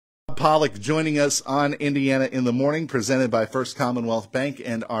Pollock joining us on Indiana in the Morning, presented by First Commonwealth Bank,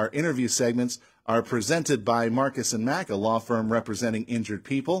 and our interview segments are presented by Marcus & Mack, a law firm representing injured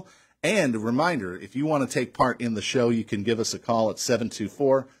people. And a reminder, if you want to take part in the show, you can give us a call at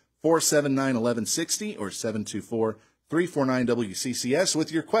 724-479-1160 or 724-349-WCCS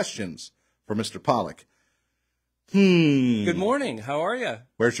with your questions for Mr. Pollock. Good morning. How are you?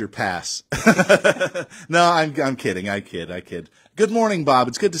 Where's your pass? No, I'm kidding. I kid. Good morning, Bob.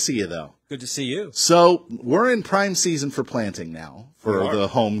 It's good to see you, though. Good to see you. So we're in prime season for planting now for the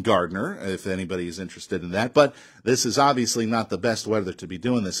home gardener, if anybody is interested in that. But this is obviously not the best weather to be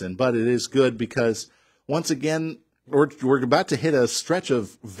doing this in, but it is good because, once again, we're about to hit a stretch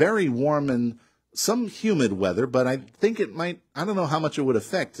of very warm and some humid weather, but I think it might, I don't know how much it would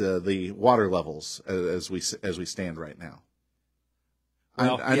affect the water levels as we stand right now.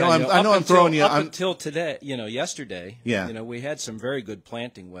 Well, I know I'm throwing you. Up until today, yesterday, yeah. We had some very good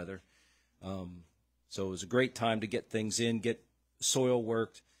planting weather. So it was a great time to get things in, get soil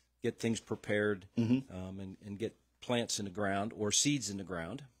worked, get things prepared, and get plants in the ground or seeds in the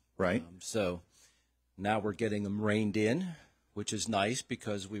ground. Right. So now we're getting them rained in, which is nice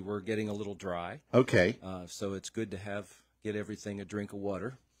because we were getting a little dry. Okay. So it's good to get everything a drink of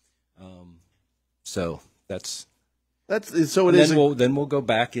water. So that's so it is. Then we'll go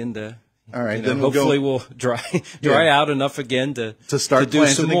back into. All right. Then hopefully we'll dry out enough again to start do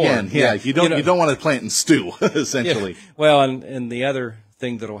planting some more. Again. Yeah. You don't want to plant and stew essentially. Yeah. Well, and the other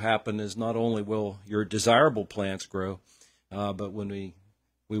thing that'll happen is not only will your desirable plants grow, but when we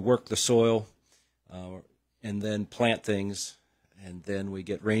work the soil and then plant things. And then we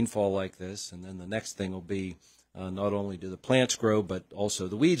get rainfall like this, and then the next thing will be not only do the plants grow, but also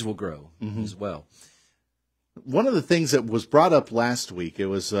the weeds will grow as well. One of the things that was brought up last week, it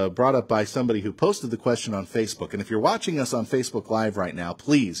was brought up by somebody who posted the question on Facebook. And if you're watching us on Facebook Live right now,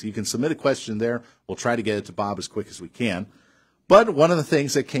 please, you can submit a question there. We'll try to get it to Bob as quick as we can. But one of the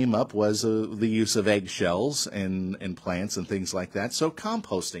things that came up was the use of eggshells in plants and things like that. So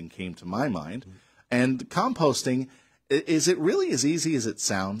composting came to my mind. And composting, is it really as easy as it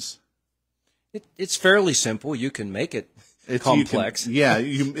sounds? It's fairly simple. You can make it complex.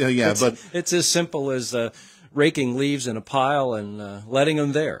 But it's as simple as raking leaves in a pile and letting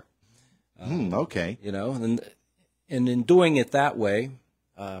them there. Okay. And in doing it that way,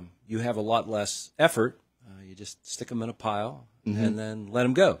 you have a lot less effort. You just stick them in a pile and then let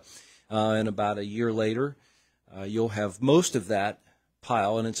them go. And about a year later, you'll have most of that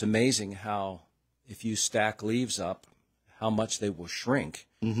pile, and it's amazing how if you stack leaves up, how much they will shrink.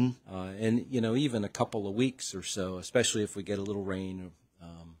 And, even a couple of weeks or so, especially if we get a little rain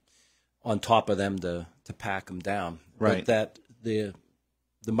on top of them to pack them down. Right. But that the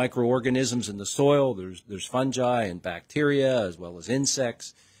microorganisms in the soil, there's fungi and bacteria as well as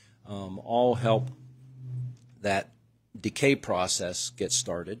insects, all help that decay process get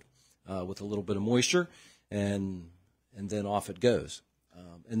started with a little bit of moisture, and then off it goes.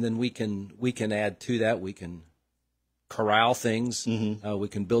 And then we can add to that. We can corral things. We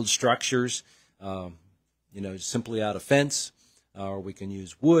can build structures, simply out of fence, or we can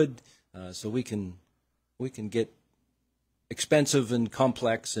use wood. So we can get expensive and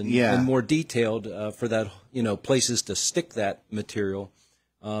complex and more detailed for that, places to stick that material.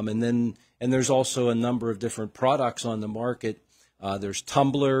 And there's also a number of different products on the market. There's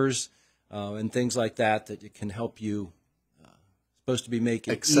tumblers and things like that it can help you. Supposed to be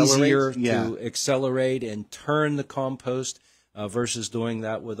making it easier to accelerate and turn the compost versus doing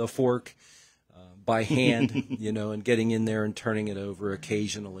that with a fork by hand, and getting in there and turning it over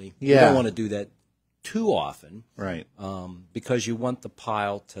occasionally. You don't want to do that too often, right? Because you want the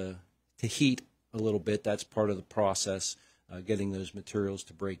pile to heat a little bit. That's part of the process, getting those materials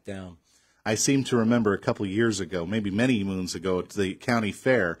to break down. I seem to remember a couple of years ago, maybe many moons ago, at the county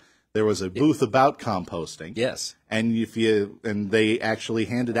fair, there was a booth about composting. Yes. And they actually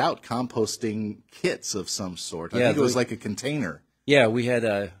handed out composting kits of some sort. I think it was like a container. Yeah, we had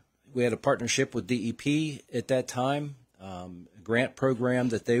a partnership with DEP at that time, a grant program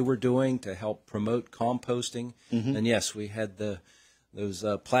that they were doing to help promote composting. And yes, we had those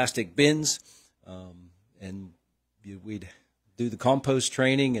plastic bins, and we'd do the compost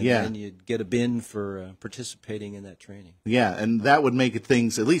training, and then you'd get a bin for participating in that training. Yeah, and that would make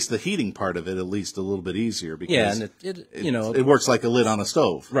things, at least the heating part of it, at least a little bit easier because and it works like a lid on a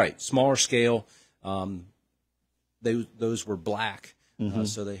stove. Right, smaller scale. Those were black,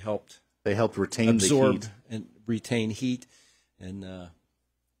 so they helped retain the heat. And retain heat, and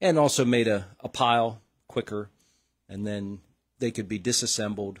also made a pile quicker, and then they could be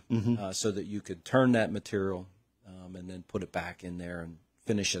disassembled so that you could turn that material and then put it back in there and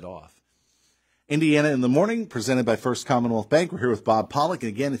finish it off. Indiana in the Morning, presented by First Commonwealth Bank. We're here with Bob Pollock. And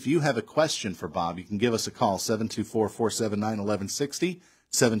again, if you have a question for Bob, you can give us a call, 724-479-1160,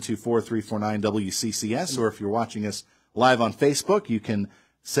 724-349-WCCS. Or if you're watching us live on Facebook, you can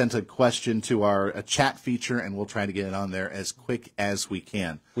send a question to our chat feature, and we'll try to get it on there as quick as we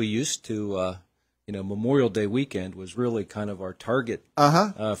can. We used to, Memorial Day weekend was really kind of our target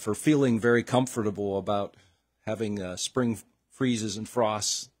for feeling very comfortable about having spring freezes and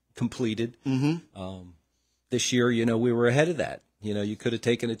frosts completed. This year, we were ahead of that. You could have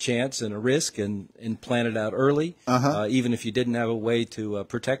taken a chance and a risk and planted out early, even if you didn't have a way to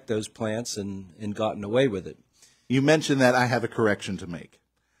protect those plants and gotten away with it. You mentioned that. I have a correction to make.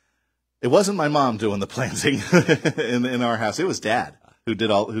 It wasn't my mom doing the planting in our house. It was Dad who did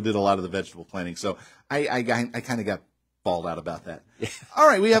a lot of the vegetable planting. So I kind of got bawled out about that. All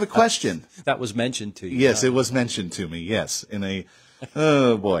right, we have a question. That was mentioned to you. Yes, it was mentioned to me. Yes, in a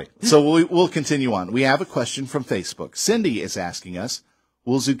oh boy. So we'll continue on. We have a question from Facebook. Cindy is asking us,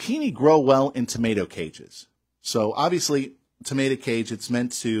 will zucchini grow well in tomato cages? So obviously, tomato cage, it's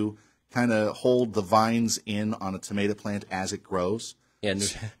meant to kind of hold the vines in on a tomato plant as it grows. Yeah,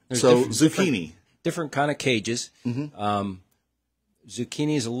 there's so zucchini. Different kind of cages. Zucchini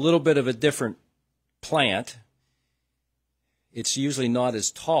is a little bit of a different plant. It's usually not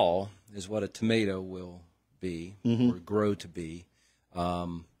as tall as what a tomato will be or grow to be.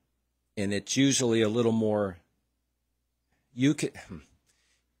 And it's usually a little more,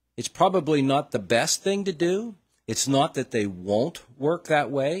 it's probably not the best thing to do. It's not that they won't work that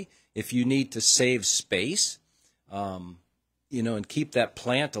way. If you need to save space, and keep that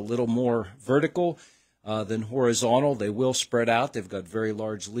plant a little more vertical than horizontal, they will spread out. They've got very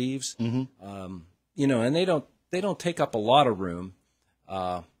large leaves, and they don't take up a lot of room.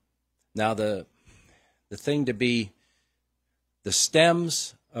 Now the thing to be, the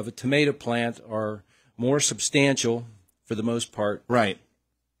stems of a tomato plant are more substantial for the most part, right,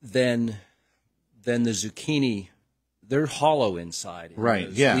 than the zucchini. They're hollow inside, right?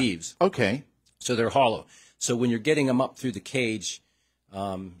 Those yeah. leaves. Okay. So they're hollow. So when you're getting them up through the cage,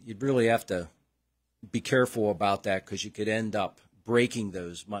 you'd really have to be careful about that because you could end up breaking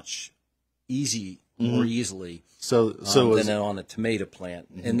those much more easily than on a tomato plant.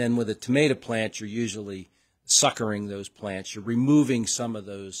 And then with a tomato plant, you're usually suckering those plants. You're removing some of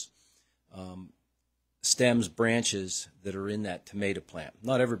those stems, branches that are in that tomato plant.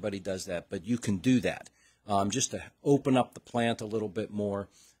 Not everybody does that, but you can do that just to open up the plant a little bit more.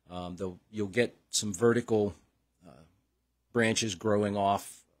 You'll get some vertical branches growing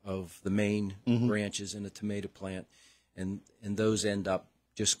off of the main branches in a tomato plant, and those end up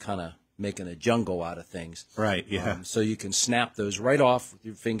just kind of making a jungle out of things. Right, yeah. So you can snap those right off with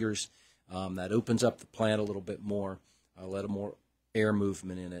your fingers. That opens up the plant a little bit more, let more air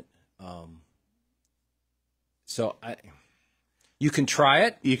movement in it. You can try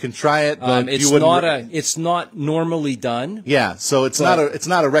it. You can try it, but it's not normally done. Yeah, so it's not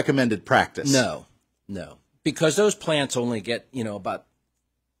a recommended practice. No, because those plants only get about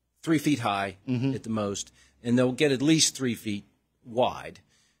 3 feet high at the most, and they'll get at least 3 feet wide.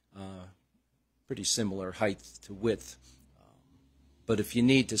 Pretty similar height to width. But if you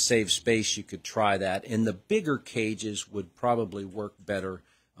need to save space, you could try that. And the bigger cages would probably work better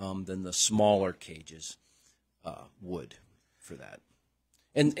than the smaller cages would for that.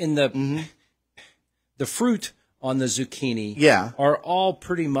 And the fruit on the zucchini are all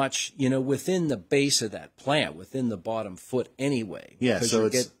pretty much, within the base of that plant, within the bottom foot anyway. Yeah, so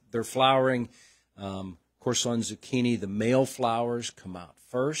they're flowering. Of course, on zucchini, the male flowers come out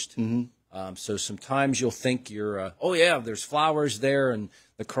first. So sometimes you'll think there's flowers there and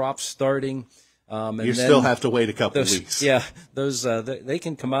the crop's starting. And you still have to wait a couple of weeks. Yeah, they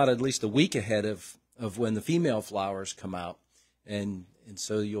can come out at least a week ahead of when the female flowers come out, and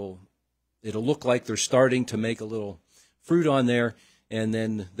so it'll look like they're starting to make a little fruit on there, and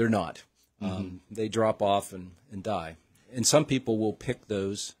then they're not. They drop off and die. And some people will pick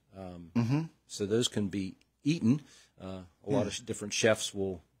those, so those can be eaten. A lot of different chefs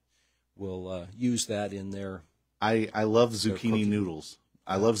will use that in their. I love zucchini noodles.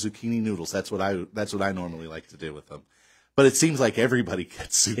 I love zucchini noodles. That's what I normally like to do with them. But it seems like everybody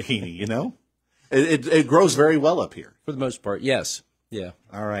gets zucchini. It grows very well up here for the most part. Yes. Yeah.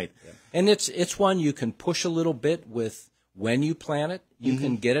 All right. Yeah. And it's one you can push a little bit with when you plant it. You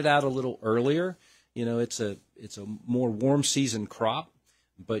can get it out a little earlier. It's a more warm season crop,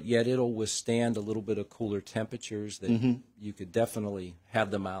 but yet it'll withstand a little bit of cooler temperatures that you could definitely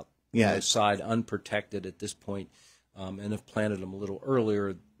have them out outside unprotected at this point. and have planted them a little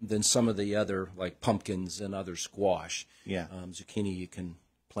earlier than some of the other, like pumpkins and other squash. Yeah. Zucchini you can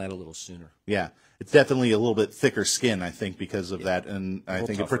plant a little sooner. Yeah. It's definitely a little bit thicker skin, I think, because of that, and I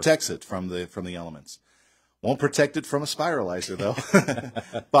think tougher. it protects it from the elements. Won't protect it from a spiralizer,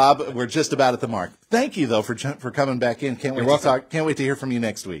 though. Bob, we're just about at the mark. Thank you, though, for coming back in. Can't wait to hear from you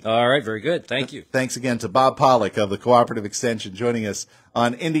next week. All right, very good. Thank you. Thanks again to Bob Pollock of the Cooperative Extension joining us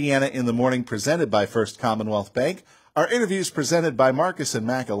on Indiana in the Morning, presented by First Commonwealth Bank. Our interviews presented by Marcus &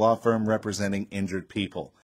 Mack, a law firm representing injured people.